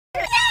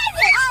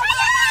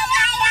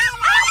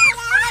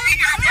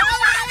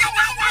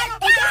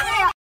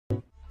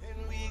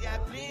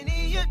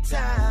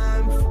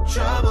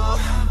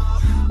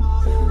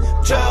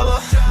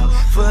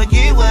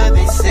forget what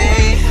they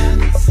say.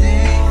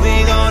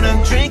 We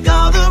gonna drink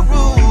all the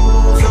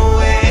rules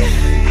away.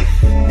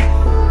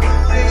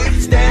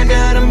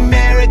 Standard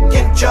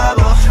American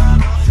trouble.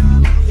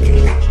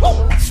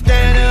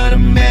 Standard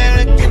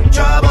American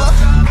trouble.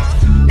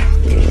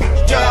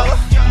 Trouble.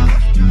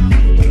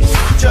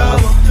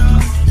 Trouble.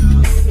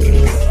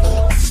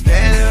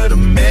 Standard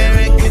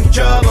American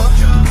trouble.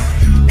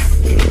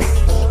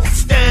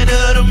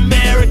 Standard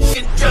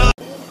American trouble.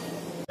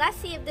 Let's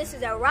see if this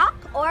is a rock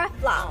or a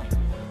flop.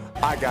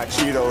 I got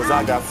Cheetos,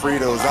 I got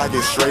Fritos, I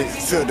get straight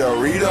to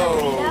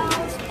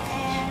Doritos.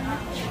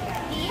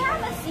 Do you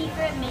have a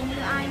secret menu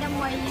item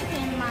where you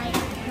can like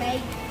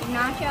make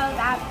nachos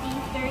out of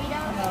these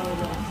Doritos? No,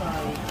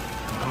 sorry.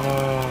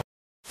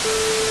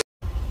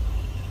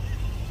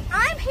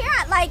 I'm here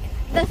at like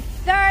the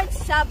third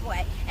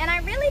Subway, and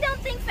I really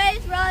don't think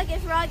FaZe Rug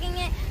is rugging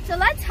it. So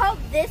let's hope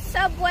this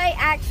Subway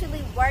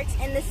actually works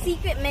and the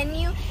secret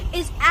menu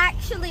is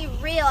actually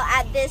real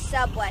at this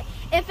Subway.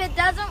 If it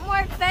doesn't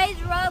work, FaZe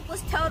Rug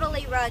was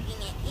totally rugging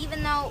it,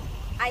 even though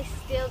I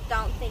still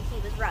don't think he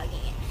was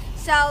rugging it.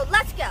 So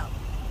let's go.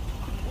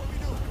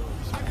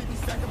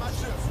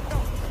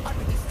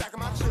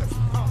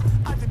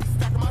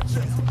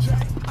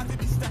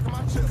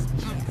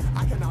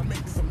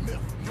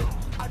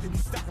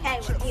 Hey,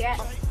 we're here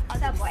at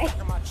Subway.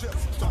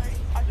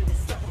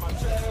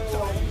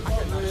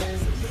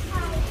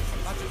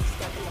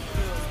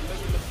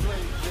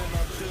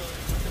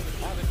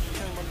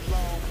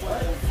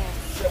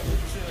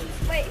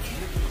 Wait.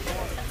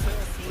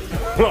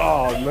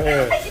 Oh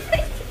man.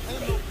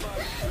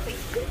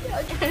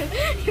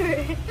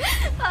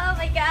 Oh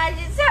my gosh,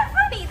 it's so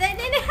funny. They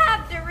didn't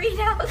have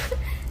Doritos.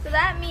 So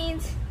that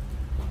means,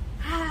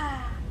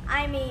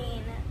 I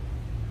mean,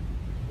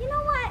 you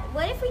know what?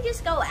 What if we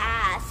just go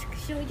ask?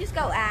 Should we just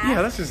go ask? Yeah,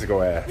 let's just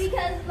go ask.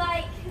 Because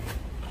like,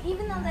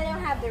 even though they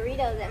don't have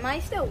Doritos, it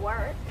might still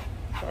work.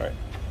 All right.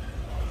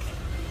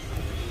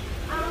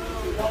 Do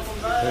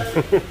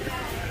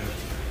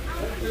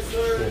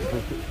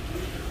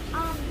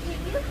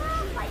you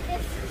have like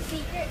this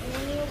secret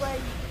menu where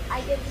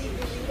I give you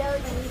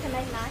Doritos and you can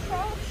make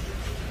nachos?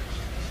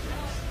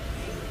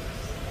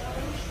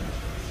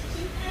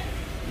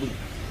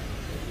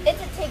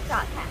 It's a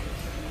TikTok hack.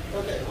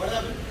 Okay, what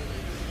happened?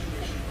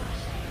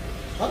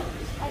 Huh?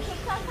 A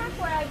TikTok hack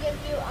where I give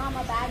you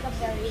a bag of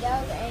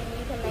Doritos and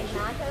you can make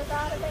nachos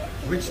out of it.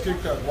 Which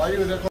TikTok? Why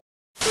you that?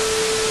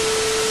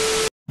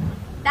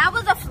 That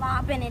was a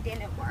flop and it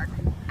didn't work.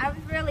 I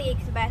was really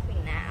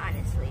expecting that,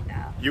 honestly,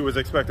 though. You was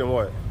expecting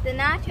what? The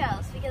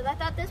nachos, because I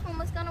thought this one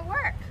was gonna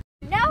work.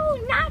 No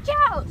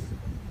nachos!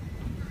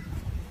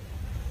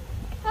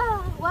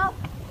 Oh, well,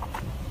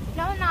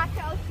 no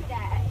nachos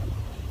today.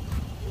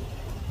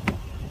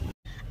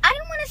 I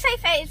don't want to say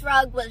FaZe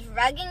Rug was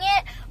rugging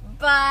it,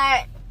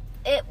 but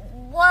it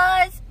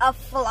was a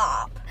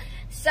flop.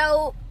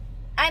 So,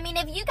 I mean,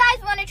 if you guys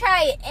want to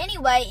try it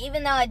anyway,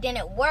 even though it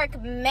didn't work,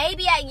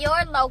 maybe at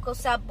your local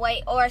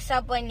Subway or a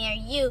Subway near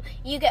you,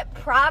 you could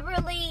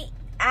probably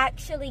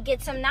actually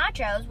get some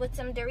nachos with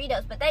some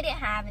Doritos, but they didn't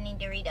have any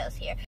Doritos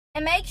here.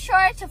 And make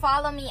sure to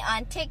follow me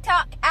on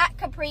TikTok at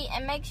Capri,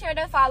 and make sure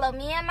to follow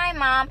me and my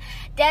mom,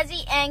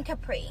 Desi and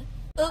Capri.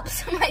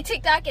 Oops, my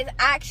TikTok is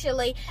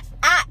actually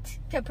at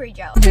Capri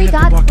Joe. We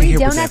got free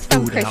donuts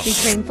from Krispy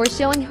Kreme for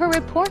showing her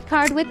report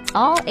card with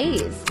all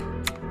A's.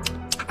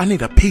 I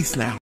need a piece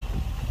now.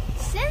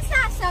 Since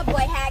that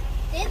Subway hack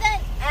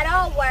didn't at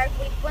all work,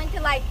 we went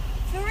to like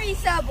 3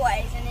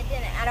 Subways and it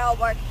didn't at all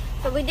work.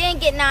 So we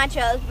didn't get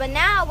nachos, but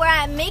now we're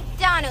at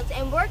McDonald's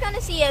and we're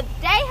gonna see if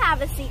they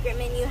have a secret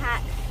menu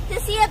hack to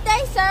see if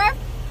they serve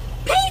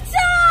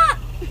pizza!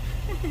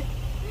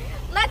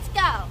 Let's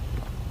go.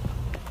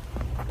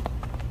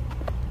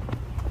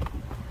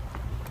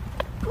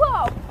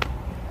 Whoa.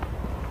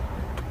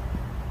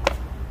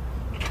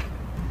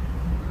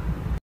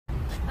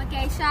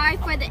 Okay, sorry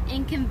for the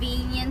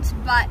inconvenience,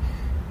 but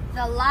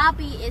the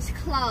lobby is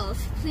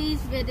closed.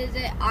 Please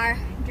visit our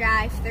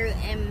drive-thru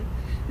and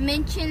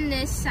mention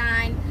this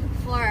sign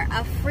for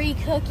a free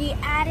cookie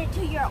added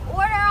to your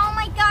order. Oh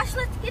my gosh,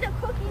 let's get a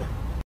cookie.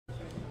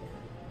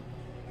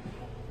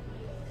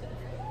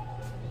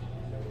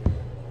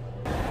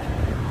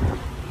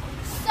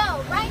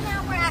 So right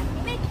now we're at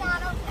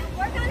McDonald's and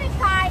we're gonna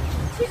try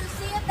to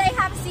see if they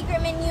have a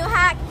secret menu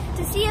hack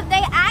to see if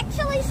they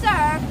actually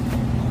serve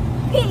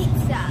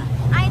pizza.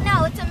 I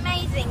know, it's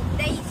amazing.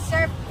 They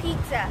serve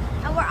pizza.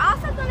 And we're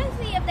also going to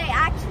see if they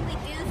actually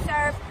do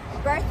serve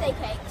birthday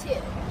cake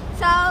too.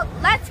 So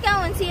let's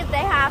go and see if they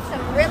have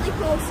some really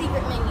cool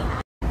secret menu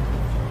hacks.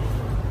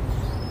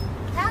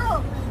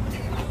 No!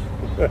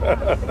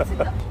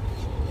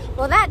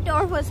 Well, that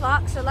door was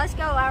locked, so let's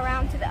go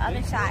around to the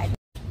other side.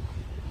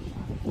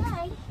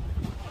 Hi.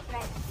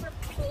 Ready for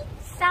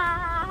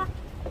pizza.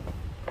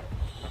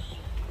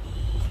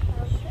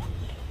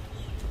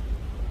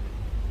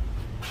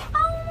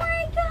 Oh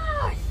my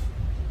gosh!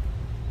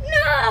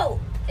 No!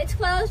 It's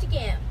closed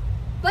again.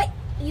 But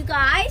you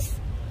guys,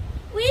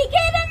 we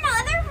get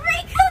another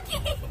free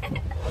cookie!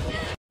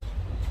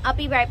 I'll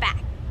be right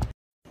back.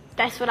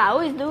 That's what I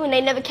always do, and they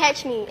never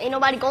catch me. Ain't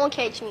nobody gonna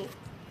catch me.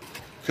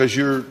 Because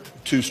you're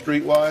too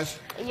streetwise?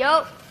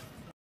 Yup.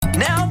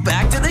 Now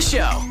back to the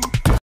show.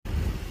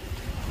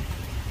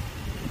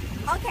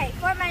 Okay,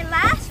 for my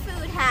last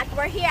food hack,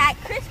 we're here at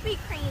Krispy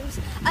Kreme's,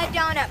 a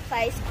donut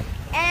place.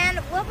 And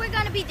what we're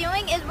going to be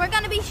doing is we're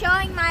going to be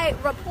showing my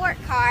report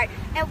card,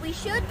 and we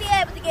should be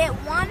able to get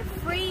one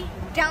free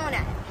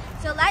donut.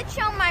 So let's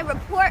show my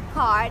report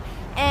card,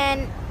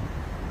 and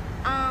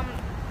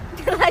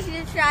let's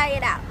just try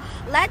it out.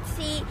 Let's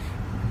see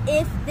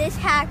if this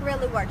hack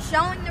really works.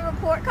 Showing the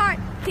report card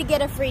to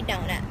get a free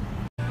donut.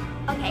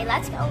 Okay,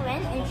 let's go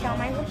in and show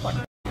my report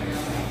card.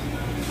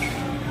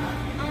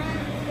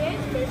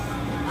 There's this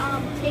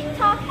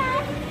TikTok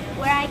hack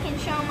where I can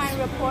show my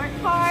report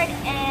card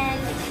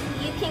and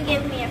you can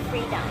give me a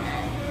free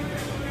donut.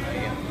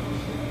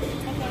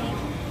 Okay.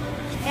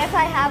 If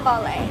I have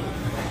all eight.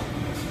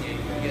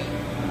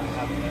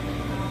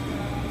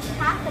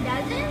 Half a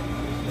dozen?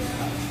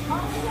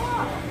 Oh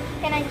yeah.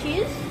 Can I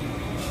choose?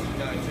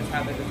 No, just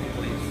have it as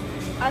please.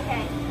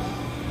 Okay.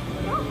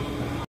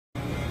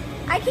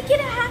 I could get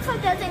a half a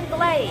dozen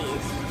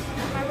glazed.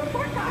 My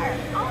report card.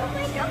 Oh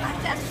my god,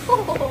 that's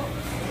cool.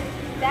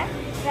 That,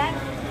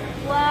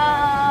 whoa.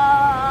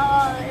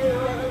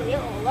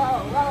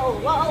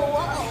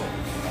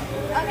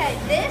 Okay,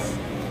 this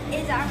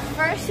is our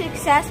first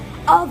success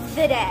of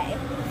the day.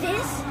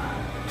 This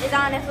is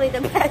honestly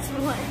the best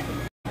one.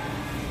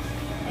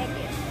 Thank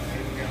you.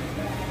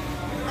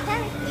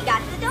 Okay, we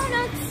got the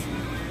donuts.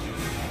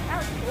 That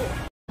was cool.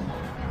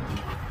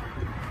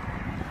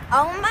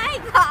 Oh my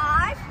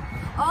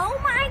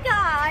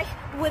gosh,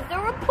 with the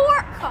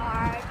report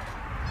card.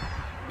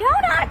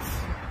 Donuts!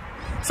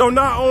 So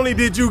not only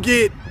did you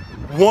get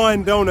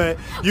one donut,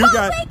 you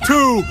got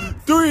 2,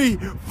 3,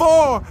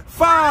 4,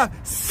 5,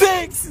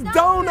 6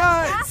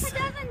 donuts! Half a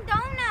dozen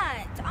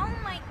donuts! Oh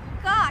my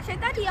gosh, I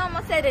thought he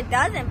almost said a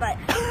dozen, but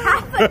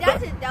half a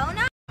dozen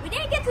donuts? We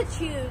didn't get to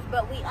choose,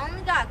 but we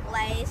only got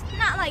glazed.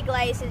 Not like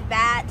glazed is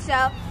bad,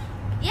 so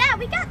yeah,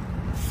 we got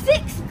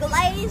 6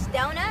 glazed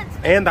donuts.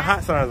 And the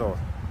hot signs on.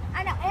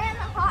 I know, and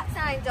the hot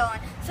signs on.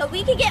 So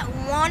we could get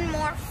one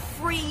more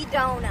free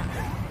donut.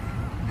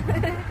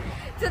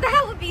 So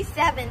that would be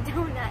 7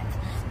 donuts.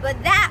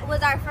 But that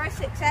was our first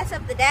success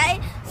of the day.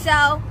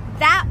 So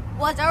that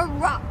was a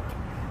rock.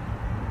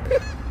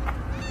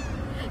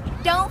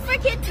 Don't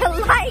forget to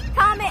like,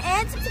 comment,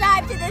 and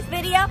subscribe to this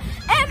video.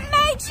 And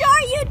make sure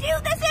you do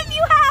this if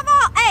you have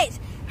all 8.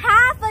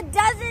 Half a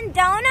dozen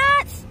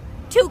donuts?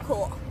 Too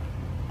cool.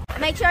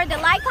 Make sure to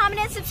like,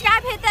 comment, and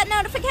subscribe. Hit that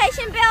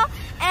notification bell.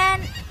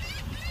 And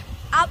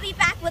I'll be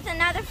back with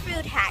another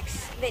food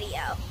hacks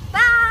video.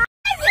 Bye!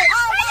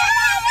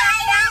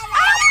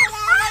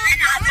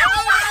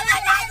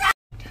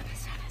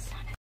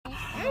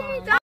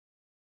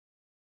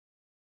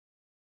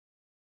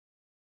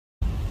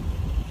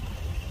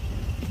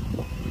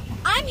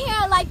 I'm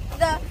here like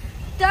the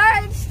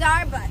 3rd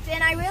Starbucks,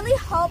 and I really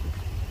hope